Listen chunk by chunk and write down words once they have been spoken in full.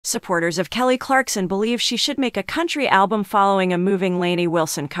Supporters of Kelly Clarkson believe she should make a country album following a moving Lainey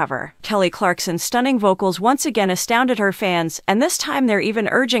Wilson cover. Kelly Clarkson's stunning vocals once again astounded her fans, and this time they're even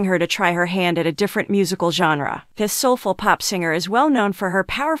urging her to try her hand at a different musical genre. This soulful pop singer is well known for her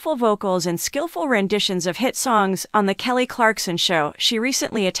powerful vocals and skillful renditions of hit songs. On The Kelly Clarkson Show, she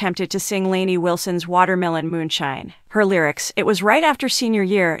recently attempted to sing Lainey Wilson's Watermelon Moonshine. Her lyrics, "It was right after senior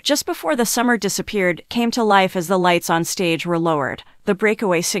year, just before the summer disappeared," came to life as the lights on stage were lowered. The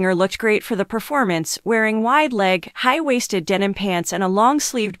breakaway singer looked great for the performance, wearing wide-leg, high-waisted denim pants and a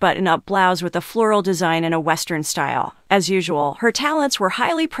long-sleeved button-up blouse with a floral design in a Western style. As usual, her talents were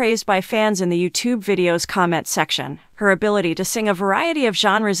highly praised by fans in the YouTube video's comment section. Her ability to sing a variety of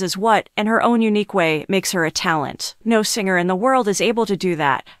genres is what, in her own unique way, makes her a talent. "No singer in the world is able to do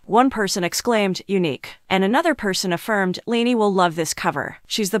that," one person exclaimed, "unique." And another person affirmed, "Lainey will love this cover.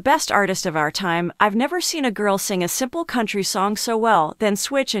 She's the best artist of our time. I've never seen a girl sing a simple country song so well, then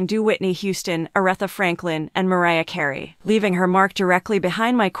switch and do Whitney Houston, Aretha Franklin, and Mariah Carey. Leaving her mark directly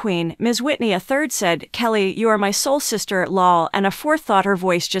behind my queen, Ms. Whitney," a third said, "Kelly, you are my soul sister, lol," and a fourth thought her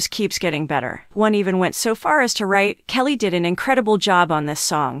voice just keeps getting better. One even went so far as to write, "Kelly did an incredible job on this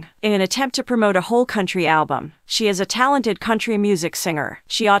song." In an attempt to promote a whole country album, she is a talented country music singer.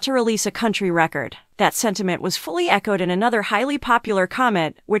 She ought to release a country record. That sentiment was fully echoed in another highly popular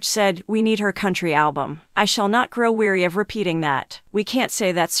comment, which said, "We need her country album." I shall not grow weary of repeating that. We can't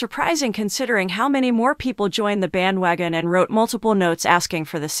say that's surprising considering how many more people joined the bandwagon and wrote multiple notes asking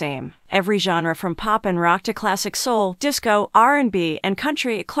for the same. Every genre from pop and rock to classic soul, disco, R&B, and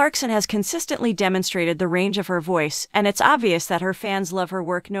country, Clarkson has consistently demonstrated the range of her voice, and it's obvious that her fans love her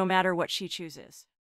work no matter what she chooses.